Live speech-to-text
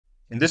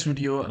In this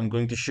video, I'm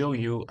going to show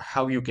you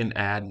how you can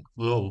add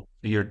glow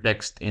to your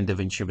text in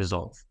DaVinci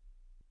Resolve.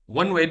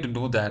 One way to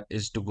do that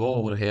is to go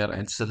over here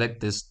and select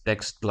this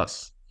text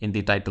plus in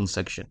the title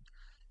section.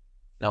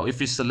 Now,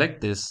 if you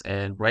select this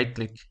and right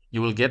click,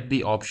 you will get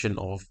the option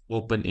of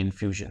Open in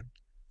Fusion.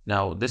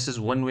 Now, this is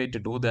one way to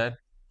do that.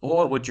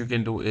 Or what you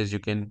can do is you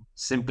can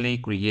simply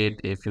create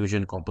a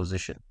Fusion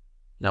composition.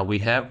 Now, we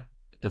have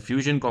the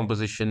Fusion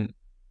composition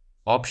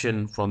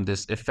option from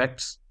this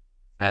effects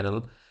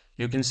panel.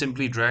 You can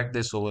simply drag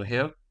this over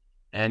here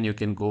and you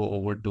can go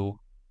over to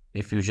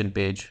a Fusion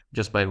page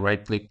just by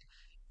right click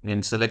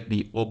and select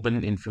the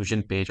Open in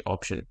Fusion page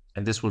option,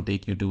 and this will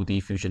take you to the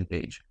Fusion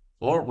page.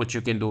 Or what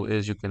you can do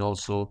is you can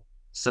also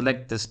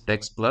select this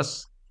text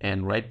plus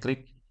and right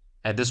click,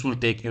 and this will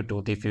take you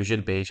to the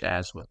Fusion page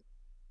as well.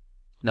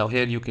 Now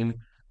here you can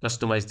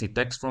customize the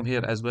text from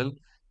here as well.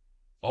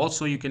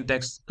 Also, you can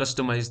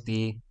customize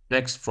the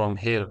text from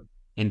here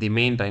in the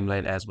main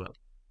timeline as well.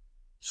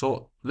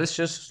 So let's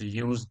just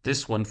use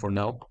this one for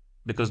now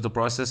because the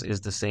process is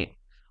the same.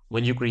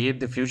 When you create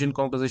the Fusion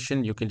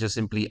composition, you can just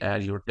simply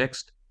add your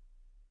text.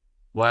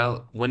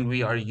 While when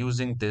we are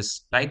using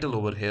this title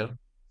over here,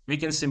 we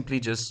can simply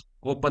just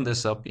open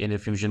this up in a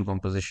Fusion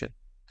composition.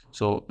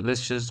 So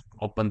let's just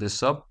open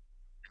this up.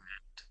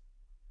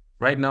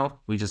 Right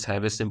now, we just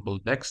have a simple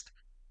text.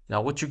 Now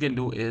what you can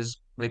do is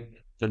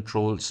click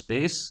Control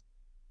Space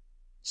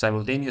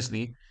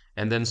simultaneously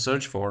and then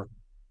search for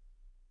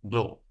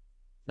glow.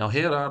 Now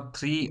here are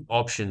three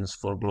options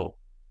for glow.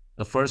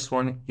 The first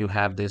one, you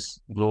have this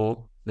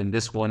glow, then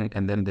this one,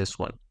 and then this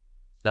one.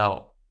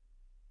 Now,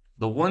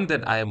 the one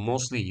that I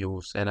mostly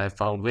use and I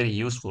found very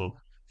useful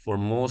for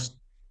most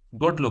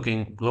good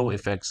looking glow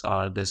effects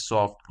are this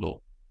soft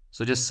glow.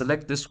 So just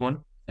select this one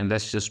and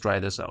let's just try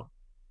this out.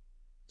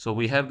 So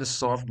we have this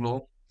soft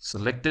glow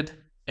selected,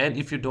 and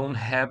if you don't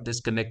have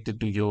this connected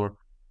to your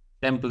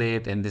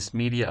template and this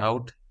media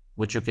out,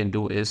 what you can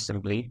do is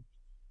simply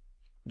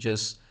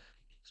just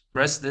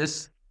press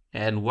this,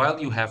 and while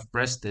you have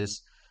pressed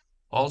this,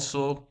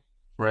 also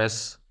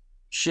press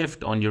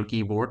Shift on your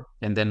keyboard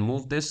and then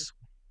move this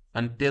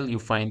until you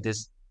find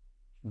this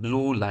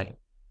blue line.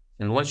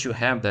 And once you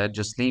have that,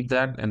 just leave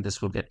that and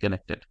this will get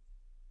connected.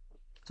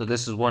 So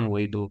this is one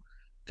way to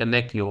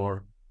connect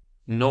your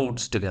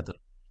nodes together.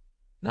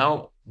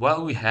 Now,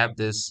 while we have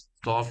this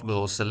soft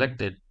glow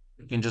selected,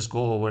 you can just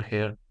go over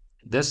here,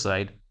 this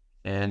side,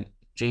 and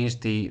change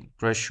the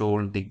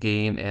threshold, the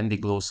gain, and the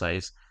glow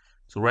size.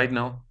 So right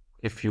now,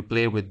 if you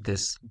play with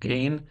this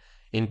gain,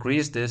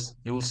 increase this,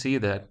 you will see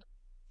that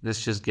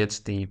this just gets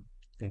the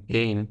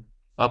gain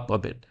up a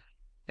bit.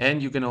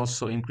 And you can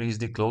also increase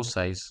the glow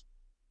size,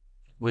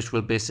 which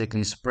will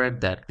basically spread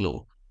that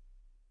glow.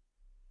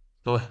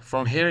 So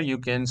from here, you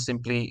can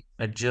simply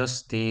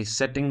adjust the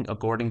setting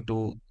according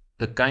to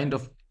the kind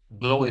of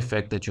glow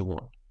effect that you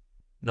want.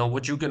 Now,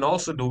 what you can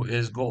also do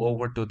is go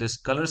over to this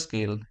color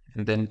scale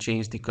and then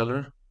change the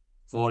color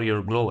for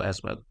your glow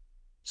as well.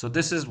 So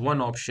this is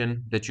one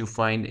option that you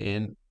find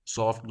in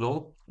soft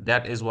glow.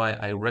 That is why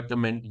I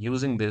recommend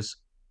using this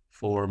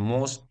for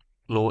most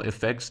glow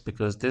effects,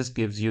 because this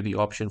gives you the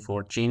option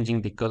for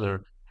changing the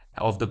color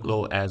of the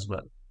glow as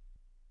well.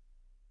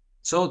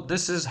 So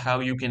this is how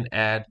you can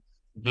add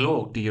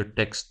glow to your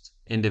text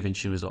in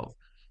DaVinci Resolve.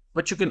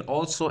 But you can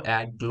also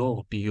add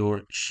glow to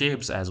your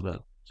shapes as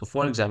well. So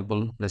for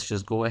example, let's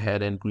just go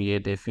ahead and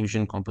create a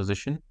Fusion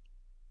composition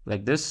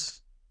like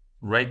this.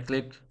 Right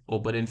click,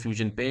 open in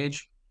Fusion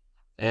page,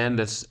 and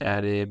let's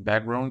add a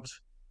background,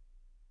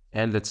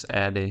 and let's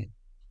add a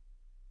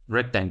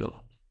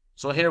rectangle.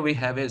 So here we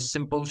have a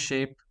simple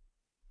shape,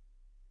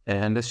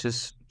 and let's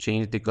just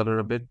change the color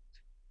a bit.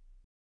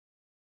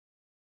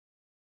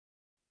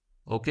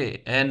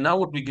 Okay, and now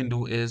what we can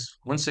do is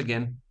once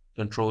again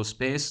Control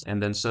Space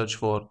and then search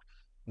for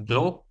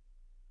glow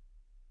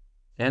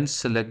and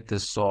select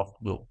this soft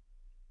glow.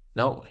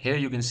 Now here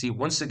you can see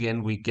once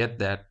again we get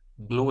that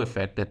glow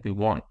effect that we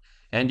want,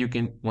 and you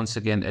can once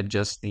again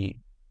adjust the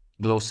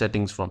glow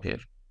settings from here.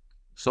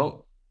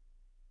 So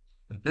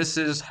this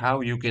is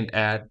how you can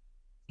add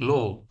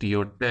glow to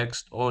your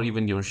text or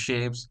even your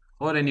shapes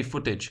or any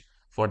footage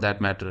for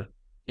that matter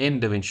in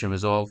DaVinci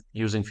Resolve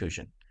using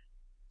Fusion.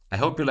 I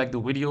hope you liked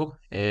the video,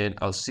 and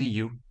I'll see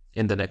you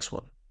in the next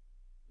one.